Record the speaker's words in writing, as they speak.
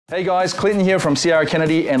Hey guys, Clinton here from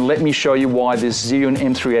C.R.Kennedy, and let me show you why this Zhiyun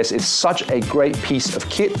M3S is such a great piece of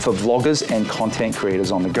kit for vloggers and content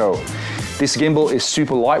creators on the go. This gimbal is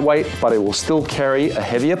super lightweight, but it will still carry a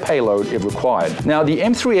heavier payload if required. Now, the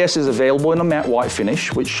M3S is available in a matte white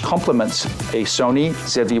finish, which complements a Sony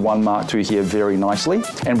ZV-1 Mark II here very nicely.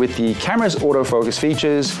 And with the camera's autofocus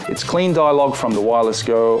features, its clean dialogue from the wireless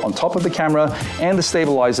Go on top of the camera, and the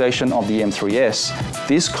stabilization of the M3S,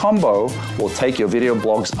 this combo will take your video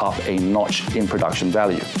blogs up a notch in production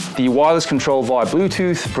value. The wireless control via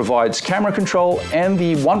Bluetooth provides camera control, and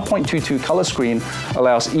the 1.22 color screen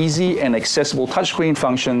allows easy and accessible touchscreen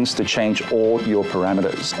functions to change all your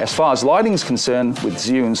parameters. As far as lighting is concerned, with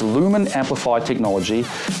Zhiyun's Lumen amplified technology,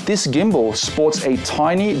 this gimbal sports a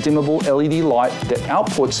tiny dimmable LED light that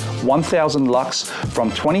outputs 1000 lux from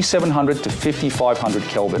 2700 to 5500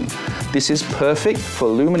 Kelvin. This is perfect for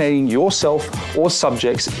illuminating yourself or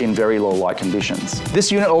subjects in very low light conditions.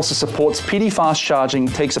 This unit also supports PD fast charging,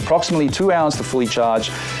 takes approximately 2 hours to fully charge,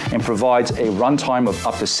 and provides a runtime of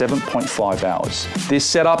up to 7.5 hours. This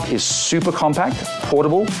setup is super compact,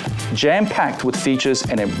 portable, jam-packed with features,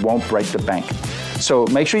 and it won't break the bank. So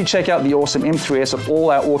make sure you check out the awesome M3S of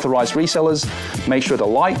all our authorized resellers. Make sure to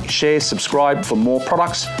like, share, subscribe for more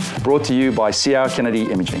products brought to you by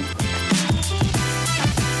C.R.Kennedy Imaging.